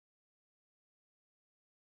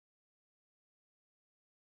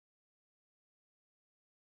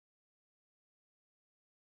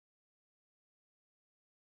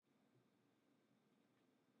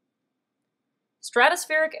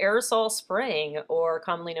Stratospheric aerosol spraying, or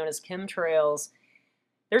commonly known as chemtrails.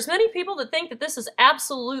 There's many people that think that this is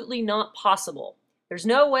absolutely not possible. There's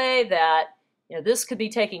no way that this could be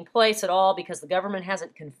taking place at all because the government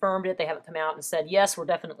hasn't confirmed it. They haven't come out and said, yes, we're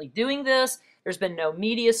definitely doing this. There's been no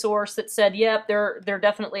media source that said, yep, they're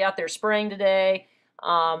definitely out there spraying today.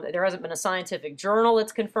 There hasn't been a scientific journal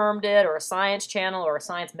that's confirmed it, or a science channel, or a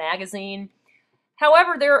science magazine.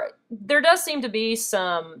 However, there does seem to be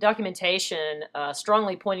some documentation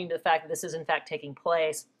strongly pointing to the fact that this is in fact taking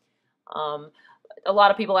place. A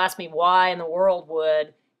lot of people ask me why in the world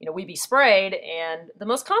would we be sprayed, and the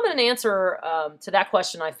most common answer to that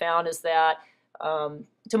question I found is that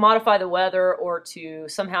to modify the weather or to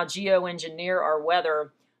somehow geoengineer our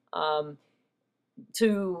weather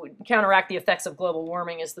to counteract the effects of global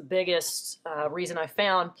warming is the biggest reason I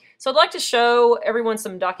found. So I'd like to show everyone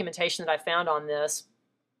some documentation that I found on this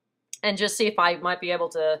and just see if I might be able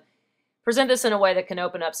to present this in a way that can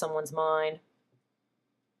open up someone's mind.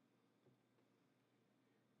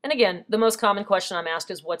 And again, the most common question I'm asked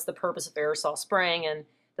is, what's the purpose of aerosol spraying? And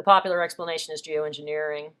the popular explanation is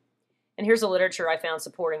geoengineering. And here's the literature I found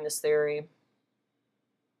supporting this theory.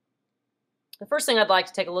 The first thing I'd like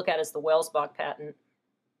to take a look at is the Welsbach patent.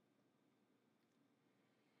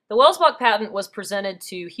 The Welsbach patent was presented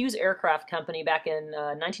to Hughes Aircraft Company back in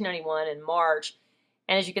 1991 in March.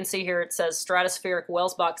 And as you can see here, it says stratospheric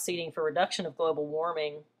Welsbach seeding for reduction of global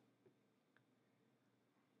warming.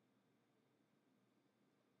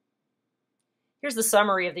 Here's the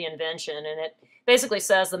summary of the invention, and it basically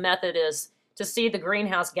says the method is to seed the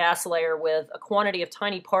greenhouse gas layer with a quantity of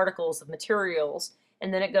tiny particles of materials,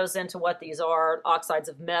 and then it goes into what these are. Oxides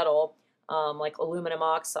of metal, like aluminum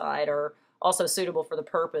oxide, are also suitable for the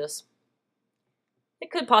purpose. It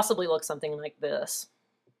could possibly look something like this.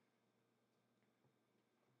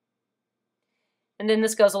 And then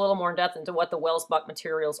this goes a little more in depth into what the Welsbach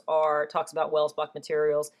materials are. It talks about Welsbach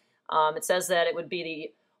materials. It says that it would be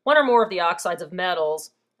the one or more of the oxides of metals.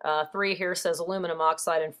 3 here says aluminum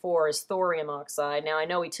oxide, and 4 is thorium oxide. Now I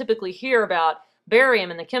know we typically hear about barium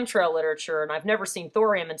in the chemtrail literature, and I've never seen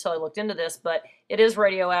thorium until I looked into this, but it is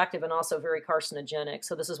radioactive and also very carcinogenic.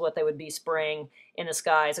 So this is what they would be spraying in the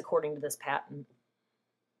skies according to this patent.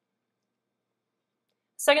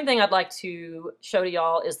 Second thing I'd like to show to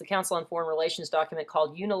y'all is the Council on Foreign Relations document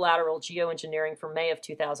called Unilateral Geoengineering from May of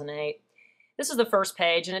 2008. This is the first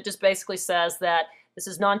page, and it just basically says that this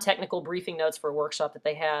is non-technical briefing notes for a workshop that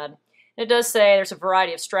they had. And it does say there's a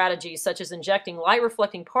variety of strategies, such as injecting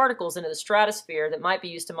light-reflecting particles into the stratosphere that might be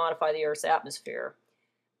used to modify the Earth's atmosphere.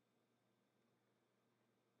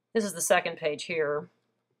 This is the second page here.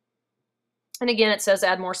 And again, it says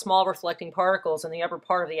add more small reflecting particles in the upper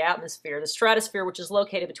part of the atmosphere, the stratosphere, which is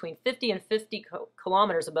located between 50 and 50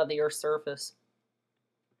 kilometers above the Earth's surface.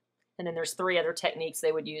 And then there's 3 other techniques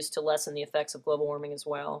they would use to lessen the effects of global warming as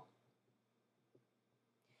well.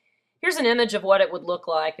 Here's an image of what it would look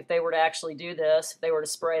like if they were to actually do this, if they were to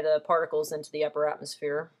spray the particles into the upper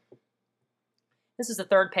atmosphere. This is the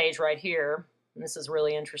third page right here, and this is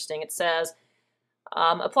really interesting. It says,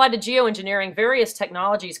 applied to geoengineering, various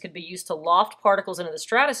technologies could be used to loft particles into the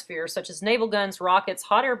stratosphere, such as naval guns, rockets,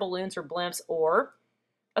 hot air balloons or blimps, or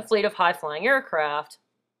a fleet of high-flying aircraft.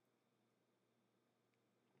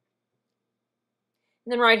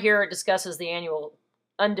 And then right here it discusses the annual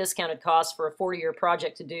undiscounted cost for a 40-year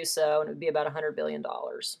project to do so, and it would be about $100 billion.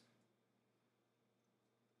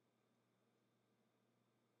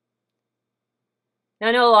 Now,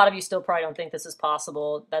 I know a lot of you still probably don't think this is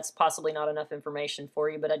possible. That's possibly not enough information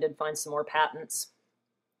for you, but I did find some more patents.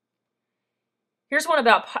 Here's one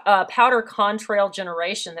about powder contrail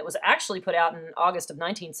generation that was actually put out in August of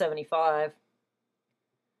 1975.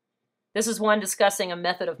 This is one discussing a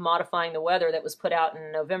method of modifying the weather that was put out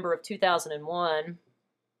in November of 2001.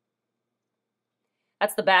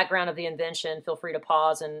 That's the background of the invention. Feel free to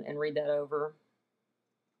pause and read that over.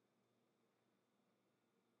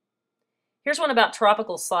 Here's one about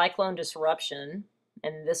tropical cyclone disruption,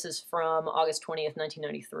 and this is from August 20th,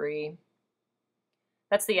 1993.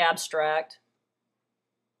 That's the abstract.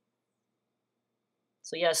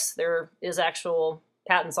 So yes, there is actual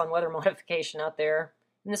patents on weather modification out there,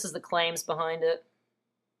 and this is the claims behind it.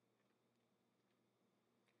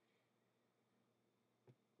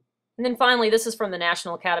 And then finally, this is from the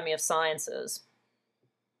National Academy of Sciences.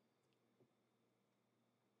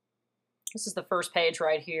 This is the first page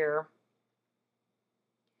right here.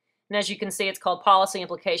 And as you can see, it's called Policy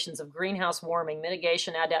Implications of Greenhouse Warming,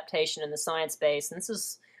 Mitigation, Adaptation in the Science Base. And this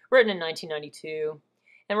is written in 1992.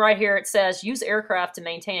 And right here it says, use aircraft to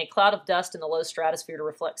maintain a cloud of dust in the low stratosphere to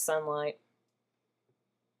reflect sunlight.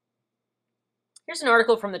 Here's an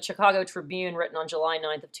article from the Chicago Tribune written on July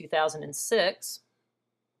 9th of 2006.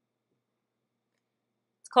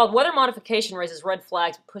 It's called Weather Modification Raises Red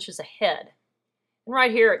Flags but Pushes Ahead. And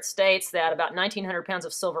right here it states that about 1,900 pounds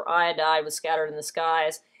of silver iodide was scattered in the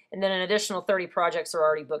skies, and then an additional 30 projects are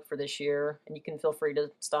already booked for this year. And you can feel free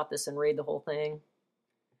to stop this and read the whole thing.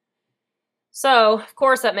 So, of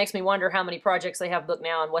course, that makes me wonder how many projects they have booked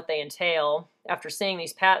now and what they entail. After seeing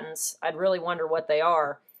these patents, I'd really wonder what they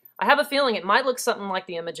are. I have a feeling it might look something like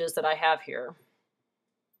the images that I have here.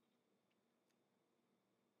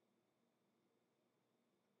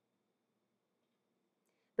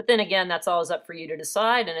 But then again, that's always up for you to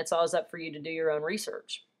decide, and it's always up for you to do your own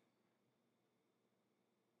research.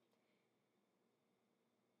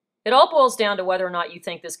 It all boils down to whether or not you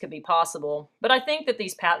think this could be possible, but I think that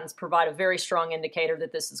these patents provide a very strong indicator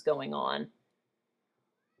that this is going on.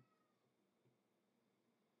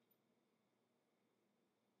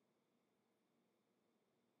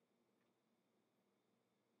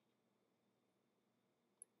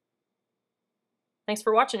 Thanks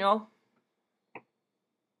for watching, y'all.